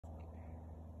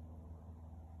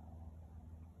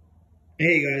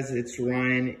Hey guys, it's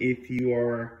Ryan. If you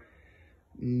are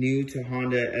new to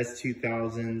Honda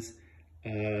S2000s,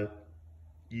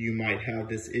 you might have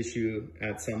this issue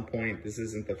at some point. This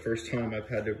isn't the first time I've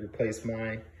had to replace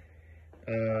my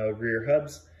rear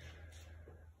hubs,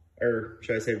 or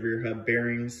should I say rear hub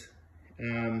bearings.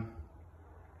 I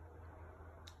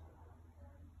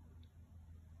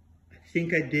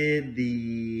think I did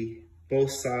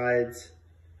both sides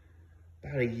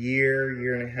about a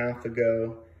year and a half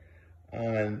ago.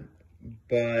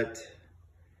 But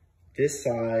this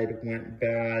side went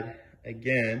bad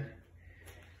again.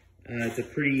 It's a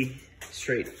pretty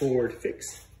straightforward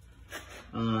fix.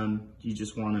 You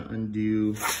just want to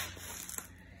undo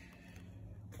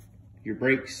your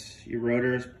brakes, your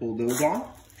rotors, pull those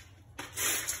off.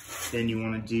 Then you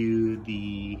want to do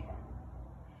the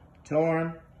toe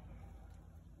arm,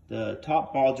 the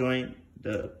top ball joint,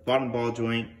 the bottom ball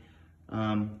joint,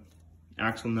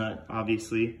 axle nut,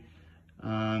 obviously.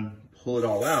 Pull it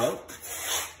all out,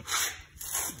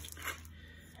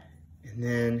 and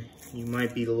then you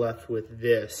might be left with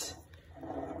this.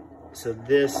 So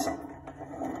this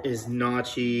is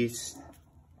notchy, it's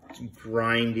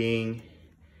grinding,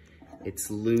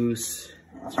 it's loose,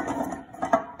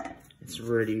 it's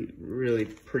really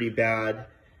pretty bad.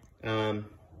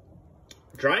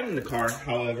 Driving the car,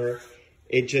 however,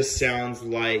 it just sounds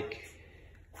like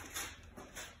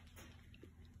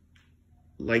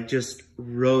just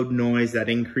road noise that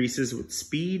increases with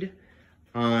speed,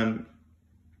 and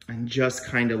just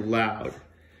kind of loud.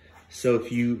 So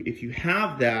if you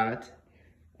have that,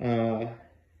 you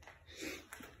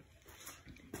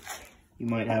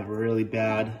might have a really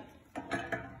bad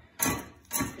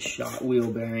shot wheel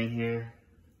bearing here.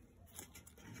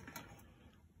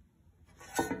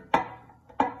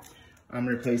 I'm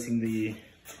replacing the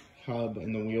hub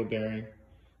and the wheel bearing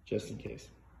just in case.